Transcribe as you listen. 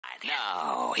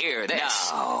Now, hear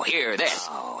this. Now, hear this.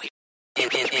 In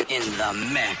the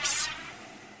mix.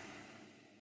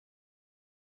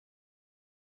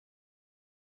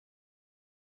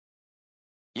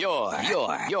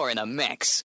 You're in a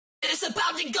mix. It's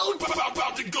about to go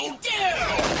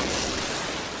down.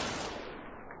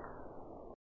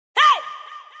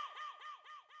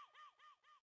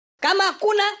 Kama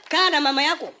hakuna kaa na mama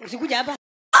yako, usikuja hapa.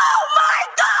 Oh my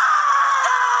God!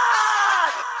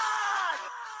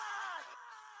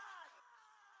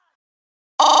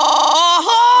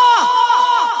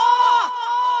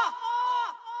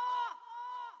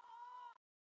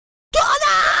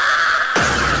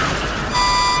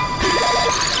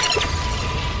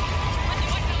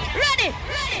 Ready.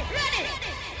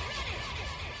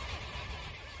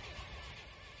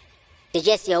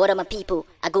 Yes, yo, what up, my people?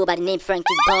 I go by the name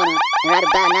Frankie's Boner, and right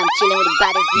about now I'm chilling with the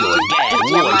baddest DJ. Your dad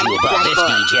warned you about this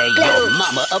DJ. Close. Your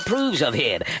mama approves of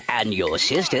him, and your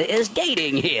sister is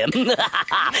dating him.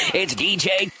 It's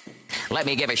DJ. Let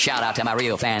me give a shout out to my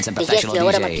real fans and professional yes, yo,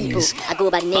 what up, my DJs. people? I go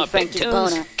by the name Frankie's tunes,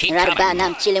 Boner, keep and right coming. about now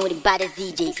I'm chilling with the baddest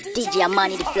DJs. DJ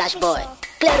Amani, the Flash Boy.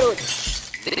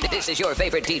 Close. This is your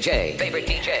favorite DJ.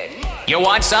 You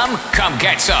want some? Come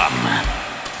get some.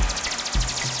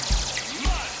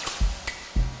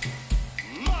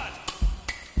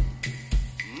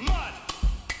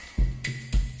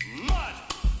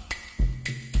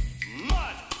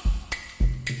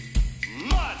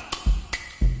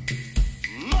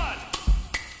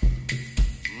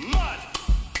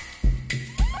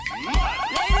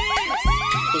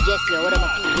 Yes, yo, what up, my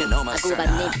people? You know my I go by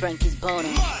the name Frankie's Boner,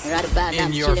 and right about now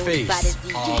I'm your chilling with the face, baddest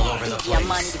DJ. all over the DJ place.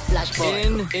 Amani, the Flash Boy.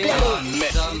 In the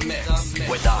mix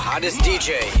with the hottest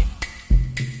DJ.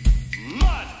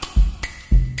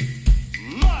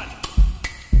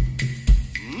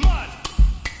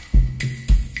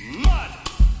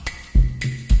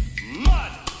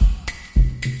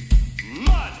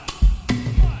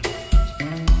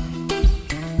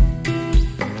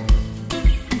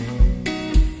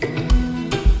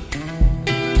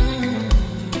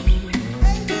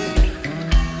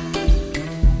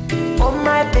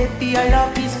 Baby, your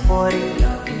love is foreign.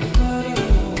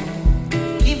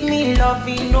 Give me love,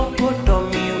 no good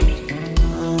on you.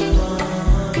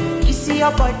 You see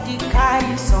your body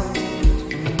carry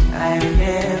something I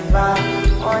never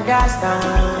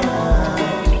understand.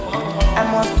 I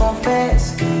must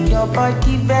confess, your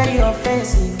body very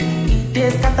offensive. It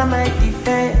is scatter my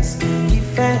defense,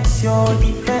 yo.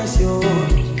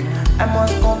 I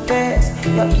must confess,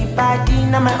 your body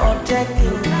not my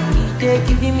objective. They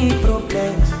giving me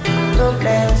problems,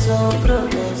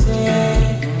 yeah.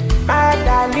 My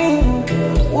darling,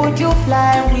 would you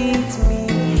fly with me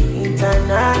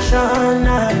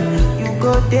international? You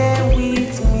go there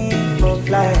with me for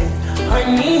flight.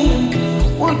 Honey,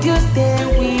 would you stay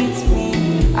with me?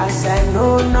 As I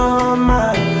know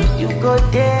normal, you go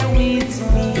there with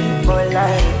me for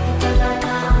life.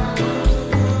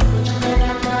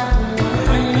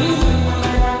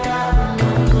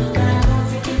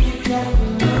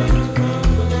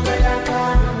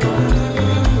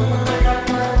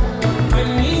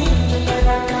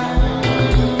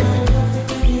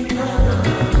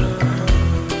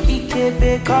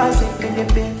 Because it kill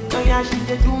it, oh yeah, she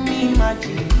dey do me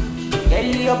magic. Girl,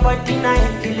 your body na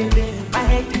kill it, my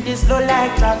head it is slow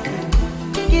like traffic.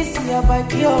 Kiss your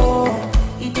body, oh,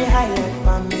 it dey high like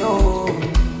palm, oh.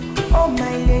 Oh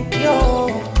my lady, oh,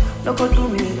 no go do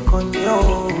me con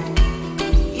yo.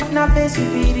 If na face you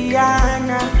be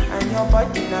Rihanna, and your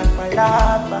body na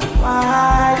palapa,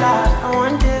 wahala. I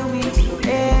want day with you,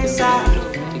 ASAP.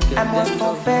 I must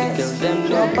confess,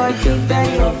 your body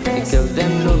very offensive.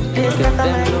 This not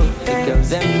my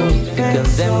defense, I must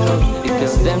confess,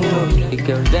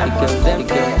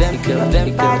 your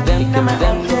body not my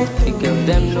objective.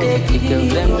 They give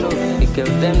me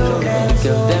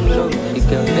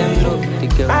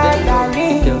my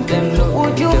darling,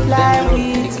 would you fly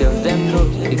with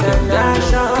me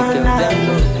international?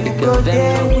 You go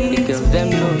there with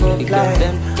me for flight.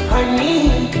 Honey,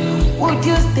 would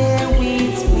you stay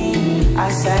with me?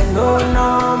 As I know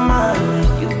normal,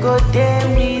 you go there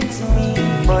with me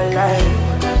for life.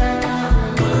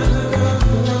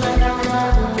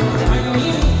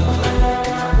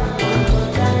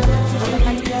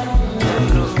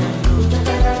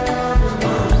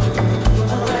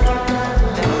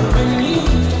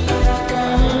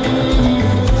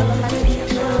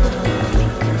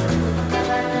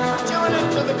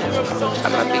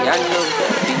 I'm a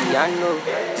piano,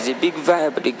 it's a big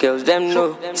vibe, but the girls them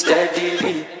know.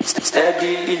 Steadily,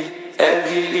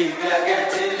 heavily.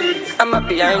 I'm a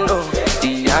piano,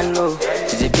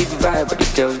 it's a big vibe, but the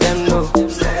girls them know.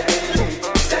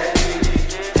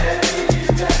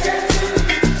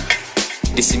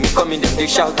 come in, they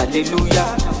shout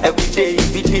hallelujah. Every day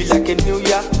it be like a new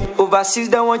year. Overseas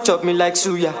they want chop me like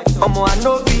suya. I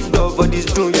know beat dog for this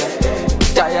dunya.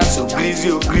 Tire so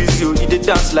greasy, they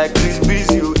dance like Chris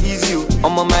Breezy, easy.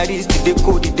 I'm on my wrist, they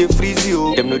code, they freeze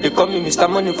you. Them know they call me Mr.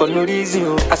 Money for no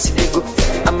reason. I see they go,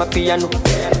 I'm a piano.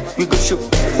 We go show,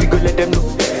 we go let them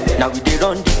know. Now we they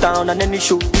run the town and any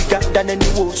show. We got than any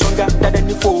woe, stronger than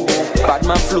any foe. Bad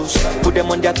man flows, put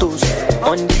them on their toes.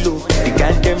 On the low, the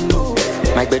guy them know.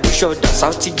 My bed is short,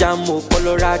 South Jamo,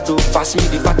 Colorado. Pass me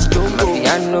the fatty jumbo.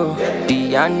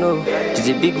 Piano, it's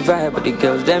a big vibe, but the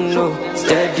girls them know.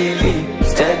 Steadily,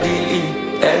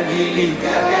 heavily.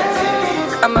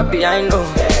 I'm a piano,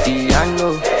 it's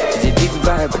a big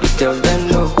vibe, but the girls them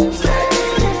know.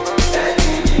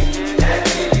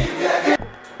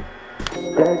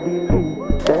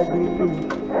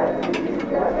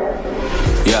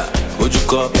 Yeah, would you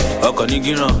call? Oko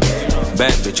nigi run.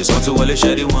 Bad bitches want to wale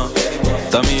shady one.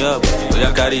 Turn me up, we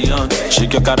are carry on.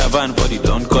 Shake your caravan for the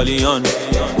Don Corleone.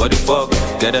 What the fuck?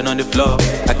 Get it on the floor.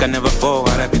 I can never fall.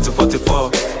 RIP to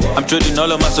 44. I'm trading all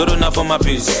of my soul now for my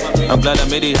peace. I'm glad I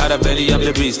made it out of belly of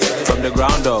the beast. From the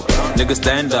ground up, niggas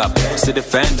stand up. See the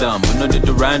fandom, we know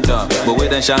the random. But we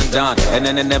then shine down, and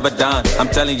then they never done. I'm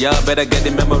telling y'all, better get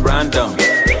the memorandum.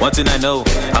 One thing I know,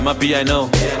 I'm a piano.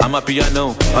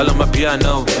 All on my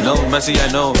piano. No Messi,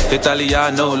 I know.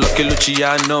 Italiano, Lucky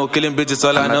Luciano. Killing bitches,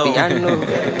 all I know.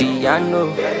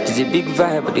 Piano, it's a big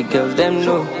vibe, but the girls them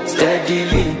know.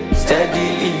 Steadily,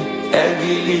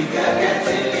 heavily.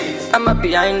 I'm a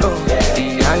piano,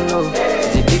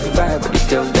 it's a big vibe, but the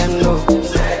girls them know.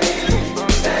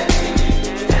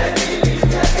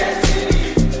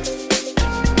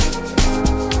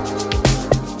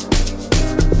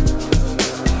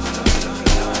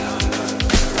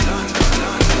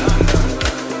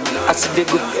 I see they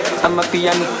go, I'm a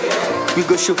piano. We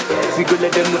go show, we go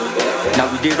let them know. Now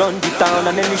we they run the town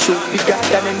and any show. Bigger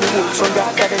than any woe, stronger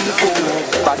than any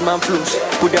foe. Bad man flows,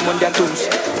 put them on their toes.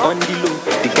 On the low,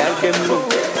 the guy them low.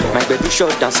 My baby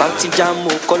short down South Jamo,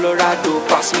 Colorado.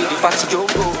 Pass me the fatty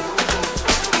jumbo.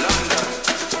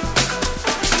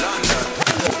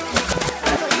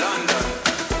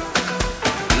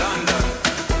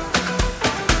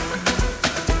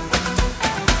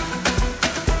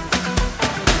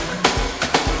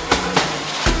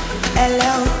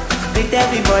 Hello, with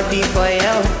everybody for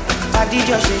you. Party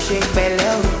just shake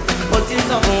bello. What is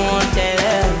up on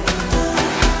tell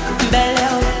bello,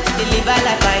 deliver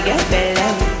like I get bello.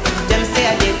 Them say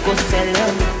I did go sell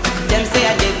out. Them say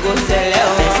I did go sell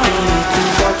out. Best thing to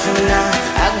Fortuna,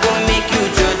 I go make you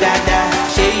Joe Dada.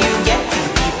 Say you get the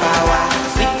power.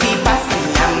 Sweetie passy,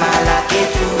 I'm a lucky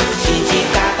too. Shinji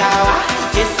Kakawa,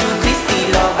 Jesus Christi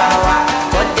love our.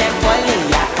 But them falling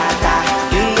yakata.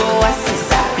 You know what is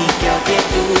happy girl they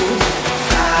do.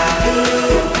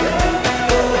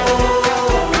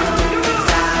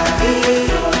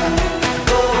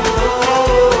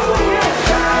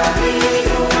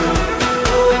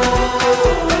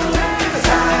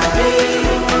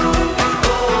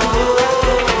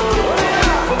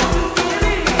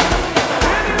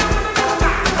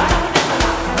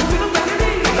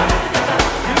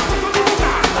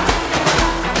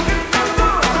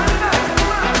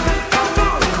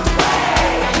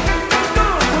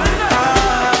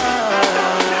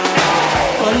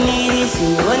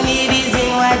 Only reason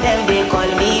why them they call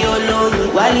me Yolo.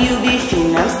 While you be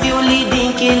fin, I'm still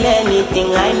leading, kill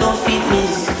anything. I know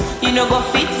fitness, you know go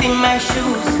fit in my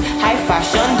shoes. High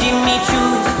fashion, Jimmy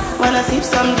choose. Wanna sip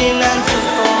something and choose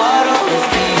tomorrow. Let's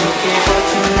be looking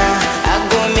Fortuna. I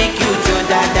go make you Joe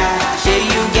Dada. Say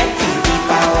you get the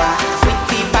power.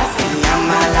 Sweetie passy,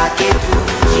 I'm a lucky too.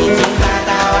 Shinji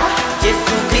Kakawa,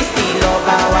 Jesus Christi love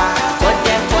our. But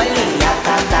them falling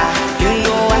yakata. You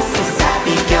know what is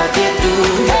happy girl they do.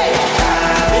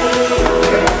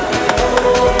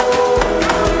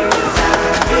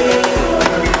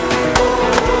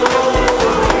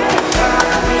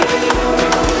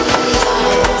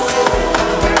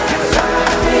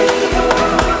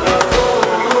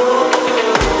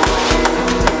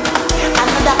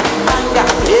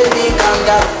 Baby, calm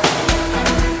down.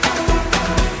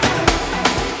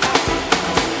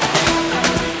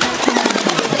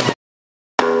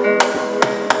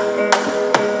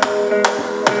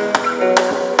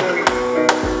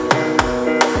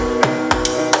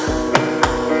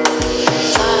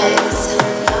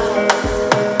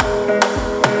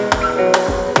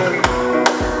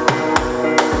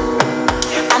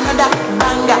 Another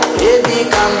banger. Baby,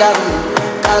 calm down.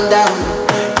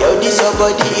 Yo, this your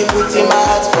body, you put in my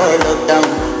heart for lockdown,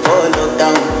 oh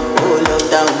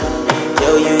lockdown. Yo,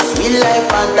 you sweet life,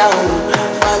 phantom.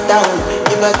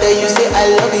 If If I tell you say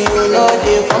I love you, you know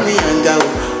they for me young girl.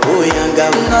 Oh young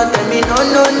girl, no tell me no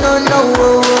no no no.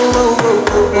 Oh oh oh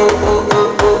oh oh oh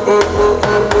oh oh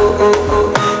oh oh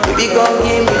oh. Baby come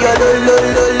give me your lo lo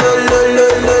lo lo lo lo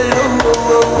lo lo. Oh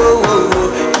oh oh oh.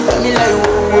 You got me like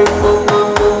oh oh oh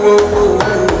oh oh oh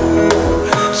oh.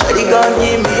 Shawty come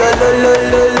give me your lo lo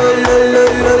lo lo lo lo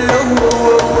lo lo.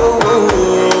 Oh oh oh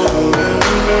oh.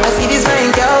 I see this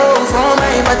fine girl from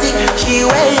my party, she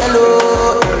wear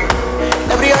yellow.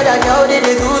 Every other girl they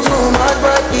do too much,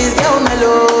 but this girl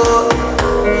mellow.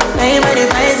 Now in my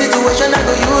fine situation, I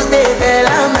go use the bell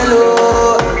and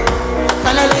mellow.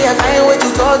 Finally I find way to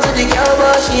talk to the girl,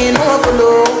 but she ain't no one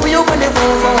follow. When you gonna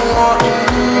phone for one?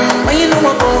 When you know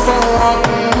I come for one?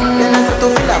 Then I start to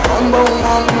feel like bum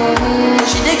bum.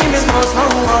 She dey give me small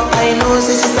small one. I know,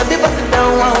 say she's a bit busted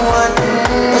down one.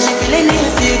 But she feeling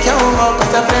insecure,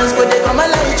 cause her friends go they come a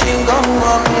light ring go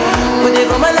on. Go they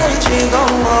come a light ring go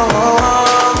on.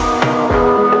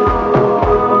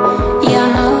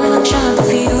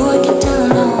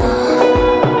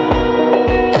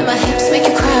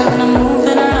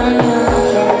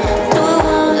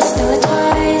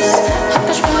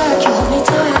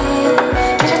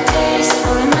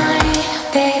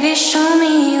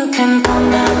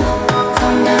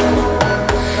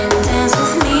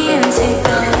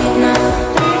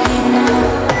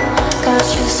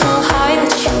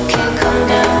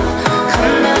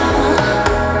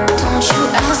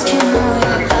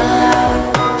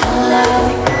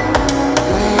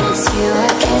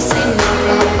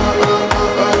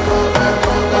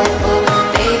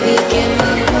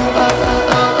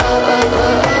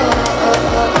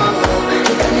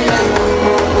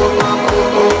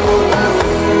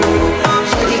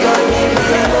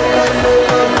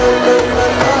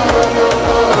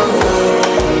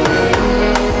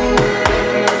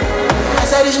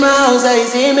 I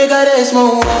say make her rest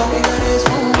more.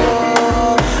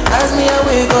 As me I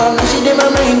wake up, now she did my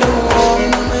mind do.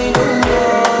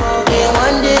 Yeah,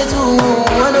 one day two,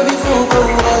 one of you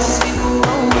focus.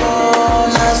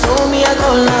 Now so me I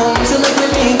call now, so make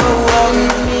me go on.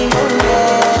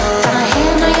 Got my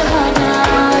hand on your heart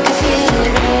now, I can feel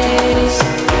it race.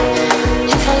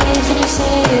 If I leave then you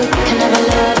say you can never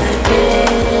love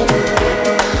again.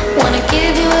 Wanna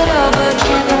give you it all, but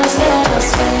can't promise that I'll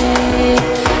stay.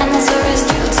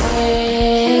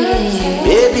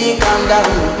 Baby, calm down,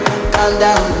 calm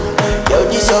down. Yo,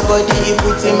 this your body, you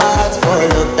put in my heart for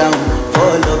lockdown,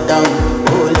 oh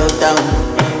lockdown.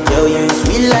 Yo, you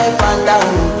sweet life, phantom,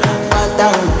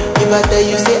 phantom. If I tell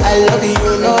you say I love you,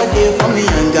 you know they for me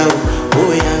young girl,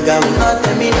 oh young girl. No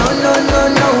tell me no no no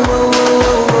no, oh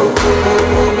oh oh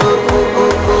oh oh oh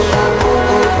oh oh oh.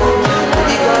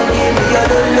 Baby, come give me your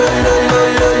lo lo lo lo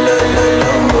lo lo lo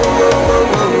lo, oh oh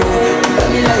oh oh. You got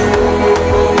me like oh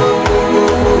oh oh oh oh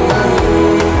oh oh.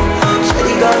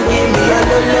 Shawty, come give me your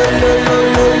lo lo lo lo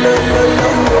lo lo lo lo,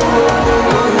 oh oh oh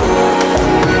oh.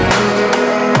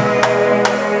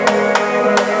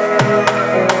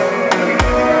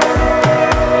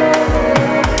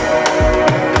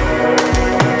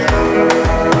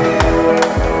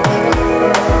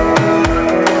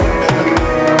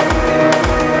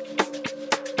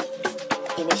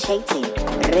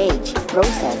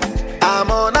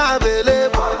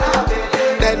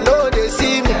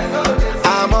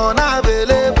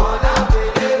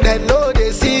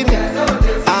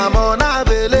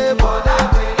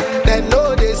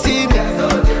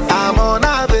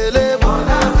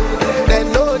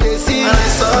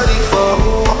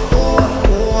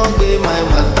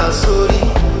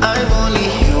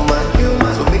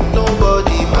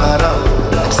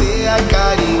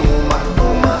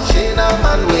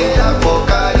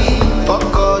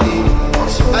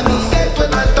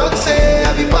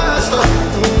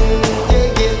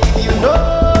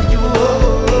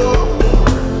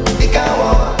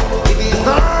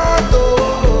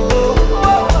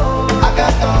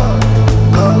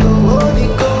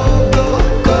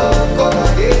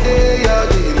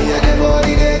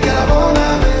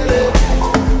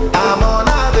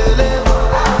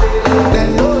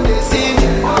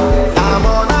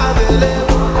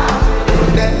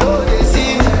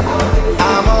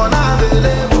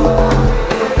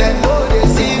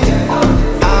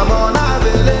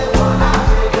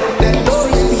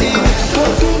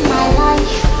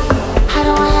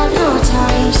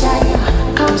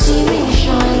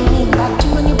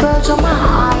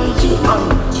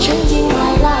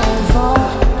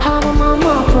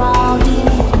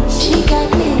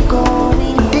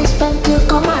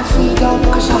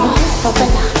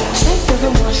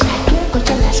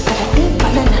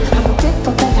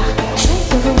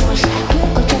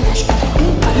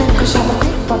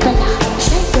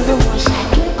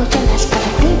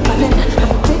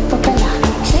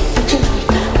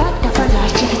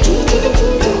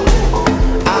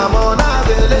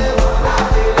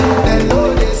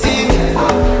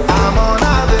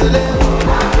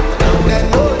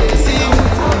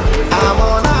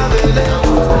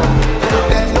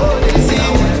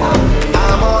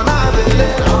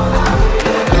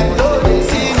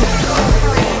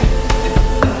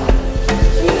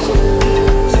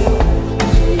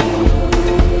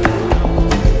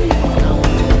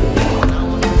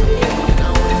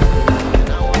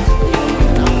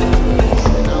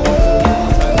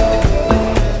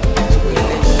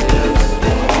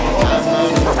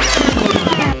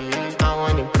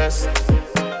 impressed.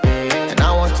 And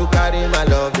I want to carry my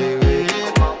love away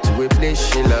to a place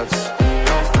she loves.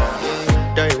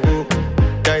 Die woo,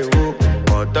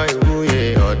 or die woo,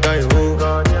 yeah, or die woo,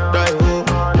 die woo,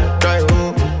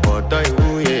 or die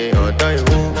woo, yeah, or die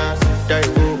woo, die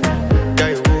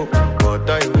woo, or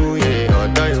die woo, yeah, or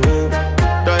die woo,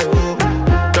 die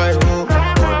woo,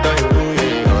 or die woo,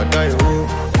 yeah, or die woo.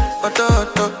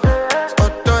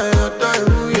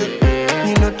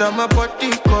 You know that my body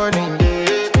calling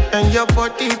and your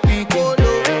body beating.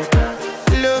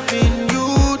 Loving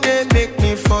you, they make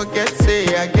me forget, say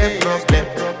I get problem.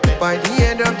 By the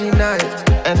end of the night,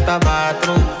 enter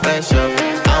bathroom, fresh up.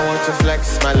 I want to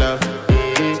flex my love,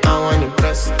 I want to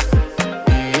impress,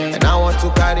 and I want to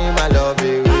carry my love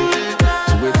away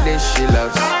to a place she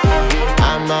loves.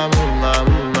 I'm a man,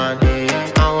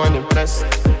 I want to impress,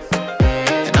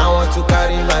 and I want to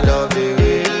carry my love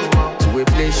away to a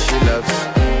place she loves.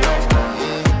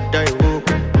 Die woo,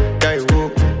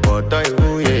 or die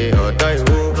woo, yeah, or die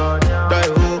woo, die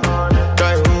woo,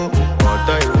 or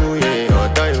die woo, yeah, or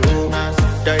die woo,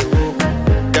 die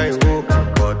woo,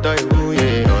 or die woo,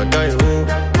 yeah, or die woo,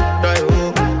 die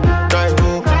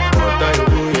woo, or die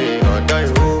woo, yeah, or die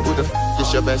woo. Who the f is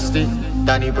your bestie?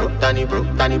 Danny bro,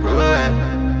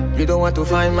 you don't want to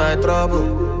find my trouble.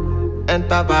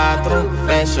 Enter bathroom,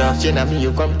 fresh up. She na me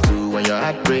you come to when your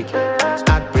heartbreak,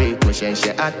 motion she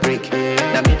heartbreak.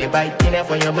 Na me the bite dinner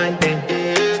for your man then.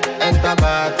 Enter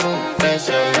bathroom, fresh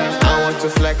up. I want to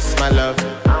flex my love,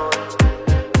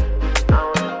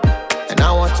 and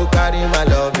I want to carry my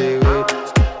love away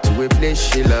to a place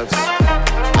she loves.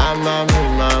 I'm a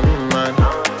man,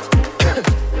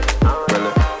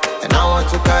 and I want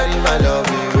to carry my love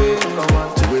away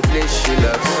to a place she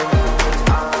loves.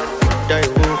 Die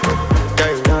woo,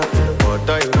 or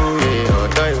die woo, yeah, or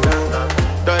die woo,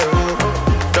 die woo,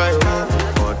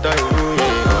 or die woo,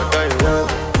 yeah, or die woo,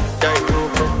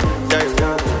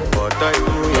 or die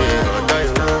woo, yeah, or die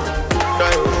woo,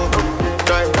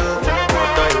 or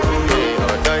die woo, yeah,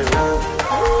 or die woo.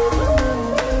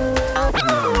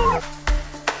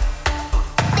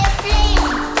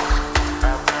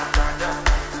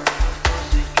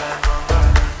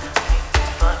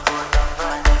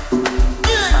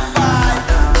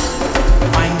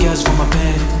 For my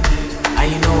pen,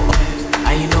 I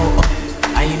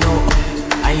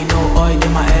know, oil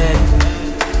in my head.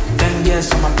 10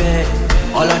 years on my bed,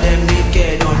 all of them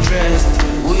naked, undressed.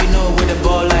 We know with the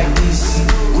ball like this,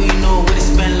 we know with the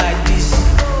spend like this.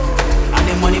 And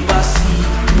the money pass me,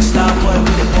 star boy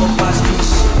with the ball pass this.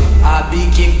 I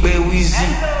be king pay Weezy,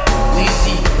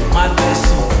 my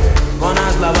person.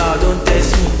 Gunners lava, don't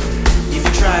test me. If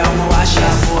you try, I'ma wash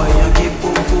out boy. You get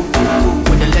boom.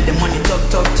 When they let the money talk.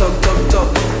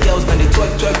 Girls when they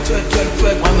twerk.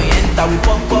 When we enter, we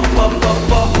pop.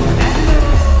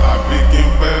 I begin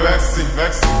pay vexy.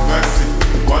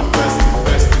 What bestie?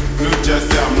 Blue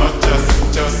Jersey, I'm not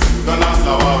Chelsea. Don't ask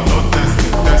how I'm not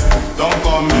testing. Don't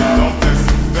call me, don't text.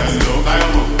 No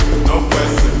diamond, no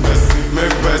person.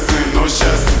 Make person, no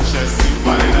chassis.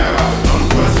 Marinera, don't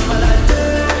person.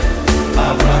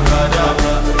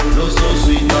 Abracadabra, no so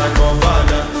sweet, my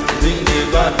father. Think they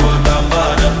bad, but I'm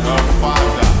bad.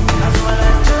 Father.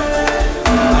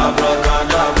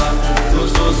 Abracadabra, no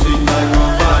so sweet, my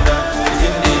father.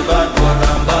 Think they bad, but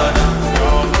I'm bad.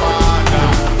 Your father.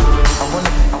 I want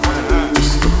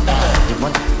disco. They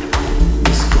want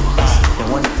disco. They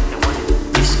want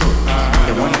disco.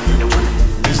 They want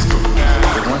disco.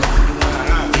 They want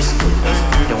disco.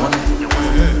 They want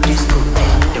disco.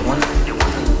 They want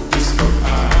disco.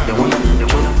 They want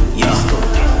disco.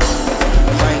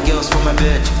 Fine girls for my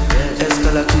bed.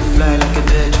 Escalate to fly like a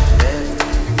bird.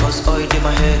 Cause oil in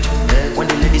my head. When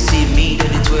the ladies see me, then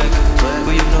they twerk.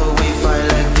 But you know we fine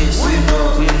like this. We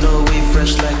know we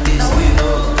fresh like this. We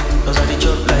know cause I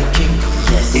chop like king.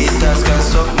 Haters can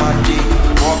suck my dick.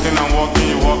 Walking and walking,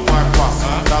 you walk fast.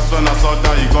 That's when I saw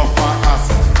that you got fat ass.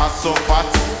 Ass so fat,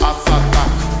 ass attack.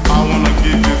 I wanna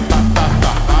give you ta.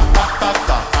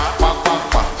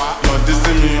 You're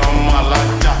dissing me on my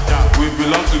laja. We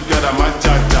belong together, my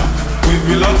jaja. We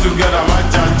belong together, my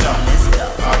jaja.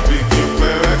 I begin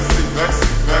pay vexy.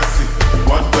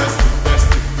 What bestie?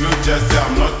 Blue Jersey,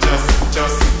 I'm not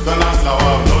Chelsea. Don't ask how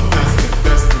I'm not testing.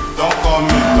 Don't call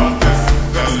me, don't test.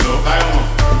 No diamond,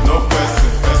 no person.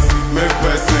 Make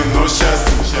person, no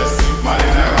chassis.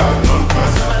 Marinera, non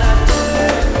person.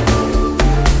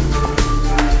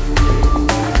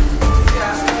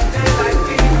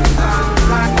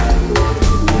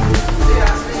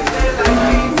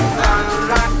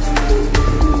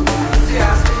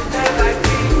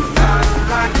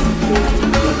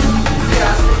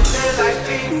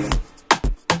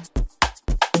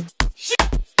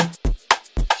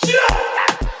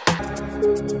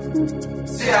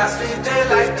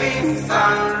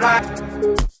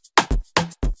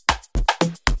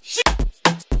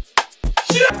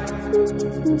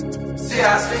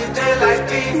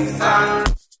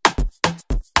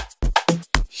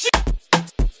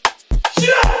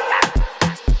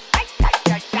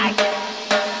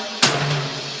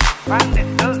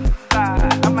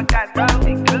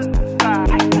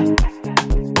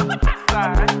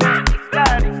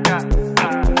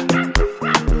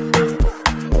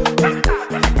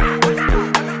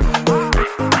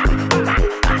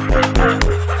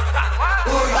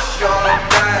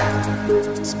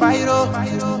 Spyro,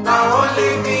 now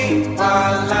only me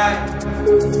one life.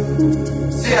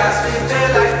 See us we play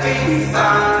like beans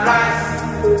and rice.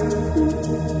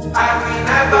 I will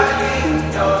never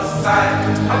leave your side.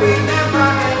 I will never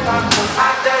ever. I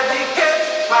dedicate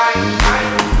my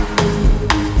time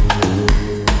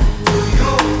to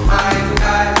you, my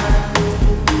guy.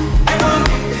 Even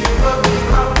if you broke me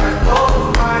up, I don't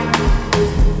mind.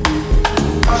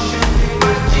 'Cause you be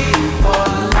my G for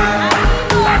life.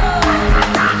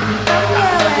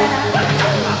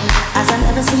 As I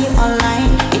never see you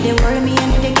online, it dey worry me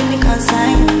and it dey give me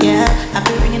consign. Yeah, I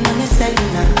be ringing on your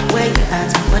cellular. Where you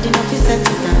at? But you know if you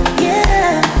settle down.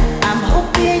 Yeah, I'm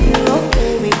hoping you're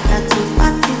okay. We got to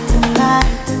party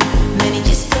tonight. Many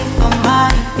just stay for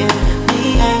mine. Yeah, me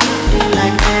and you feel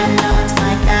like they're not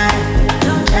my guy.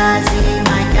 Don't jazzy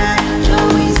my guy.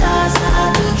 Joey's ours. I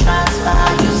do transfer.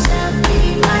 You send me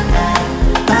my guy.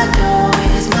 My Joey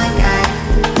is my guy.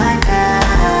 My guy.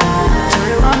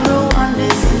 Rule one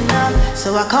is enough. So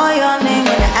I call your name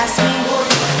when they ask me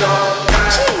who's your guy.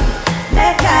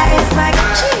 That guy is my guy.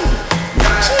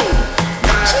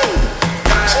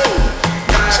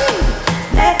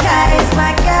 That guy is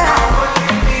my guy.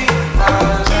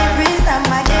 Jerry's not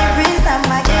my Jerry's not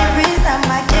my Jerry's not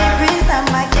my Jerry's not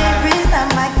my Jerry's not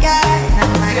my guy. Not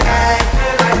my guy.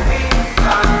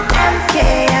 MK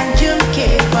and June K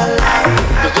for life.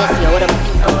 The Jesse, what up,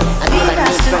 people? I go by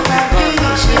name from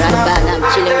right back, I'm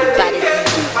chilling with the baddest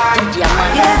DJ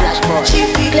Amanda Flashboy.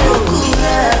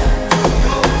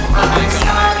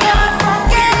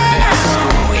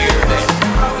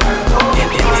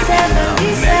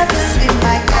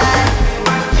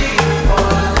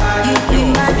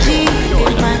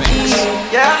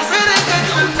 Yeah, I'm feeling good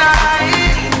tonight.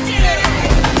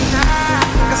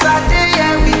 'Cause I did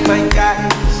yeah with my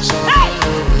guys.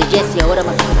 The Jesse, what up,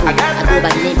 people? I go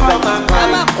by name from right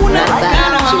back,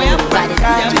 I'm chilling with the baddest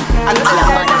DJ Amanda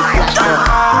Flashboy.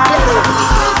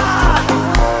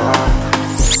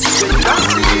 Don't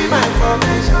see my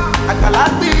formation. I can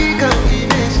like big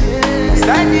combination.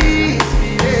 Steady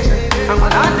inspiration. I'm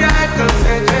on 100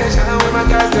 concentration. When my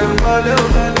guys them follow,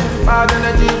 bad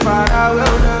energy far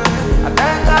away. I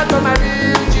thank God for my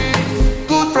real G's.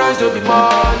 Good friends to be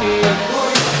money.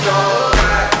 Who's your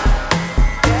guy?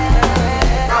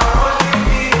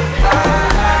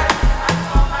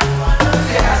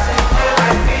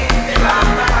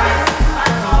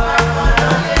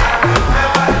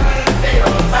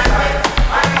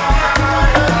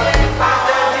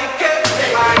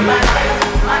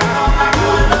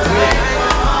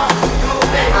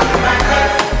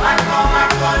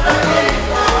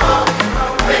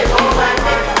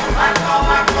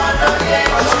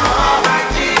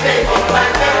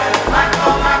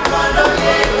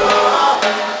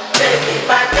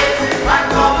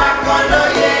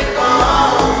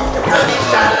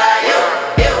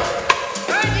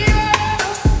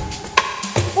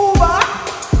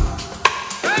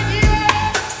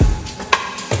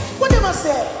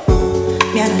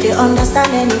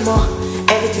 Understand anymore.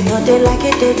 Everything not day like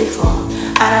it did before.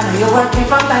 And I know you're working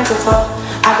from 9 to 4.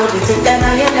 I go to take that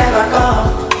now you never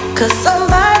come. Cause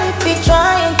somebody be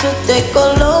trying to take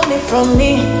all of me from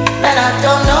me. And I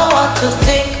don't know what to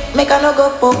think. Make I no go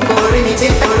poco, rinity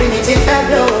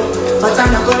fablo. But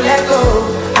I'm not gonna let go.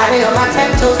 I lay on my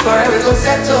 10 toes, forever go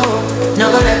settle.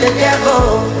 No go let the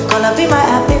devil gonna be my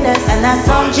happiness. And that's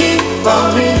some G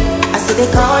for me. I see they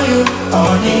call you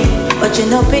honey. But you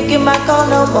know picking my call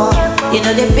no more. You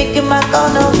know they picking my call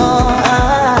no more.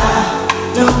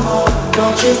 No more.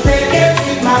 Don't you play games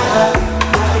with my heart.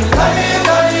 I be calling.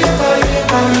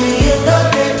 You know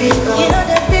they pick up. You know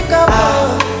they pick up.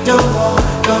 No more.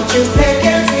 Don't you play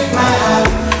games with my heart.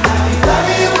 I be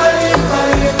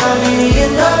calling. You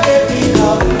know they pick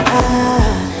up.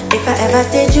 If I ever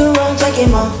did you wrong, check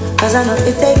him out. Cause I know if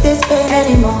you take this pain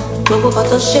anymore. Go got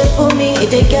to shit for me, if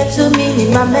they get to me.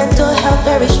 Need my mental health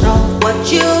very strong.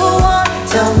 What you want?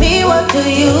 Tell me what do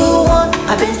you want?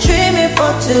 I've been dreaming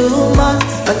for 2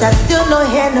 months, but I still no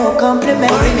hear no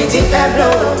compliment. Rinity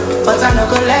fablo, but I no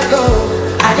go let go.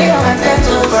 I did on my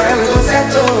tattoo, forever go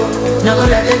settle. No go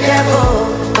let the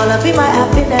devil gonna be my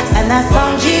happiness, and that's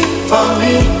some G for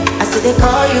me. I see they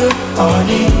call you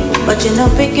honey, but you know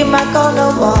picking my call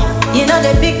no more. You know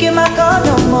they picking my call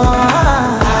no more.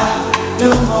 No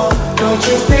more, don't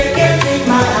you play games with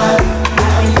my heart.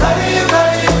 I be calling.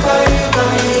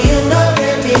 You know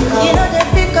they pick up. You know they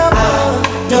pick up.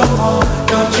 No more,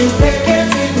 don't you play games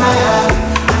with my heart.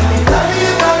 I be calling.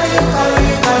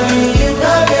 You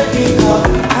know they pick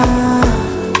up.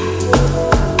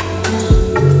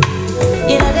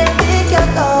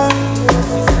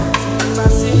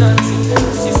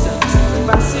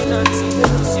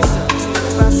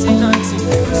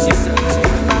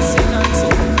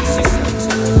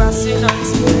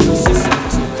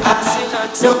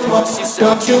 Don't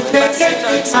you make it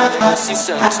I see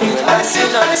something, I see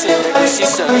nothing, I see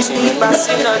something, I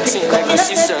see nothing, I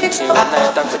see something. When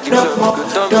I time for the club, go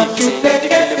don't be king. The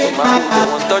killer for my hood, don't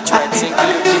want touch my thing.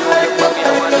 Kill you, you mommy,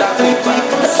 I want laugh me back.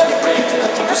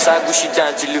 Sagu she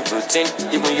down till you routine.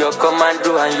 Even your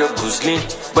commando and your gusling.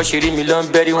 But she read me long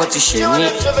berry, want to share me.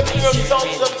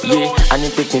 Yeah, I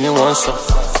need picking in one song.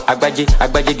 Agbaje,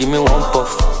 give me one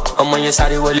puff. Ọmọ yẹn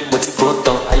sáré wọlé mo ti kó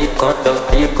tán. Ayé kan lọ,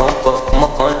 ayé kan bọ̀. Ọmọ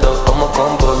kan lọ, ọmọ kan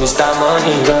bọ̀. Mr.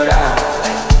 Money rọra.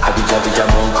 Àbíjàbíjà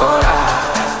mò ń kọ́ra.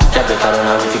 Jábẹ̀ karùn-ún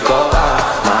náà fi kọ́ bá.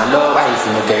 Màá lọ wá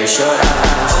ìfìmọ̀kẹ́ ṣọ́ra.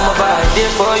 Ọmọ bá a dé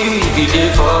for you, if you dey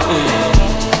for me.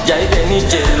 Jàre bẹ́ẹ̀ ní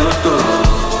jẹ lóto.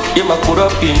 Yé máa kúrọ́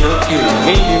Pinocchio.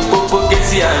 Mi ní pópó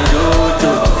Kẹ́sì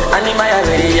àǹdódò. Ánímáyà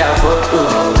rẹ̀ yà fọ́tò.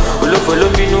 Olófo ló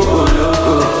bínú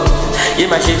ológo. Yé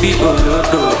máa ṣe bí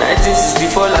olódò.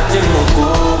 1964 láti mú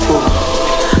kókó.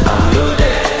 I'm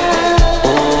loaded,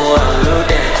 I'm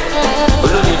loaded.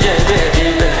 Olómi jẹ́ bẹ́ẹ̀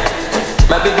débẹ̀.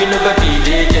 My baby nobody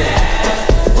dey there.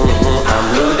 I'm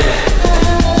loaded,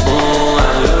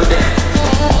 I'm loaded.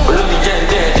 Olómi jẹ́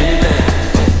bẹ́ẹ̀ débẹ̀.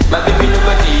 My baby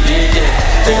nobody dey there.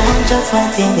 They want just one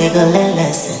thing, they go learn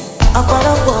lesson.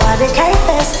 Ọ̀pọ̀lọpọ̀ àdé carry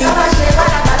festive. Ọmọ ṣe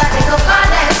bàlàbàlà, they go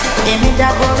connect. Èmi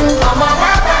dàgbòrú. Ọmọ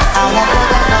lábà. Àwọn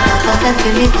kọ́kọ́ fẹ́ fi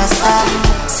mí pàṣẹ.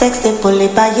 Sex tape lè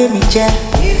báyé mi jẹ́.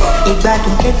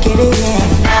 Ìgbádùn kékeré yẹn.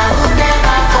 Àwọn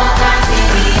never forget it.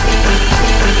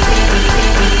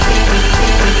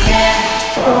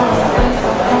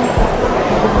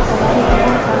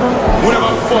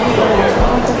 Whatever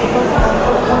fuck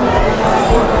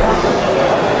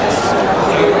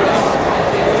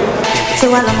Say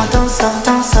while I'm a dancer.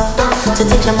 To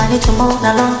take your money to move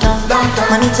na London.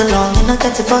 Money too long, you know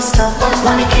get to bust up.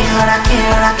 Money can't run.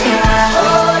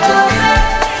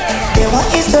 They want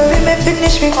history, may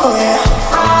finish me for ya.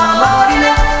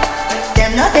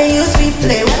 Them not they use me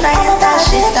play when I hit that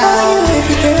shit out. For you if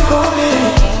you care for me.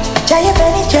 Jaya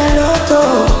Benny Jalotto.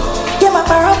 Yeah, my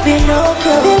paro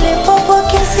Pinocchio. Billy Popo,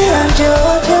 Kissy and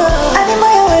Jojo.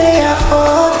 Animaya where ya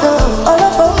photo. All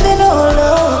of them they know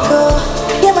loco.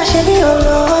 Yeah, my Chevy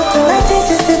Oloto.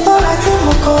 1964 Latin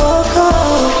Mokoko.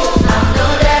 I'm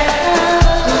loaded.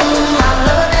 I'm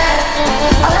loaded.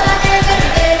 All of that baby.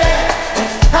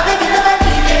 My baby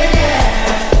nobody did it.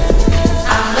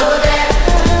 I'm loaded.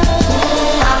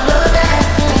 I'm loaded.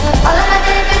 All of that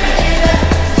baby.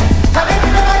 My baby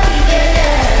nobody did it.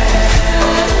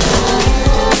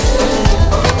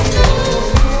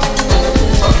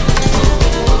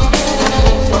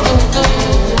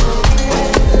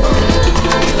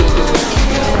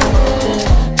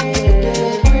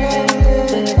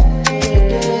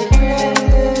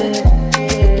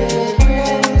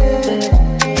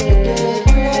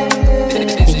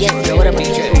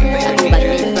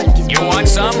 You want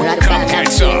some? Come get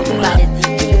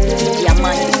some.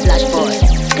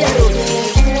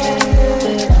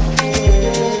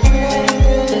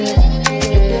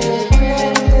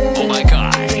 Oh my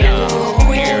God! No,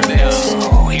 hear this.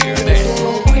 Hear this.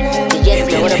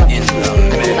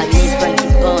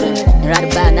 Right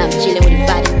about now I'm chilling with the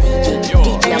body DJ.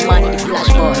 I'm on the flash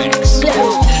boy.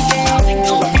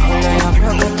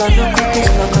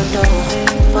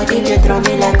 Body they throw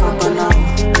me like a banana.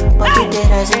 Body they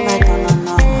rise in my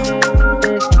banana.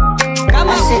 I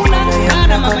said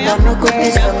no go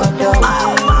this loco.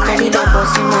 Carry the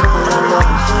boss in my banana.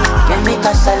 Can make a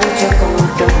salute you come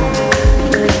down.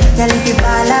 Tell if you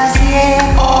balance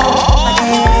yeah. I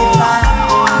can't buy.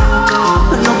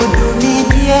 No go do me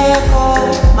Diego.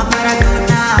 My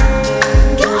Maradona.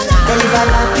 Tell if I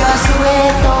love your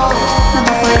sueto.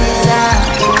 Number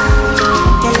 47.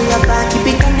 Tell you back keep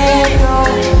it negro.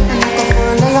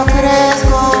 Yo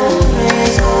crezco.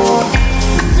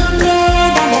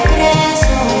 Someday dale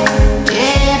crezo.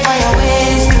 Yeah, fire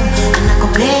waste. And I go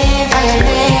play fire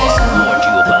lazo.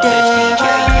 Someday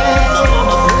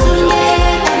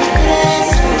dale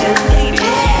crezo.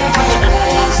 Yeah, fire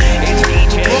waste.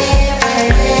 Yeah, fire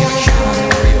lazo.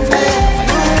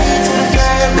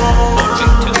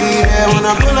 Yeah, when I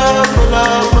pull up,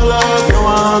 you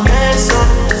want me some.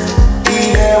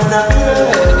 Yeah, when I pull up.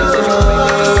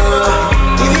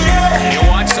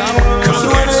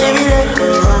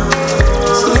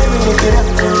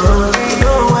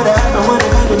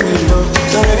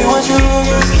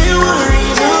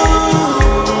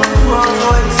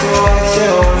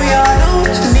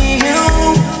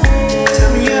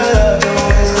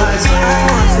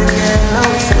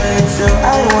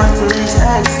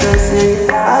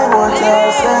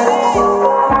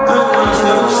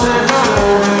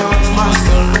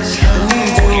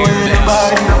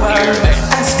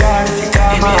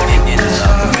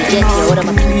 Yes, you're what I'm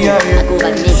a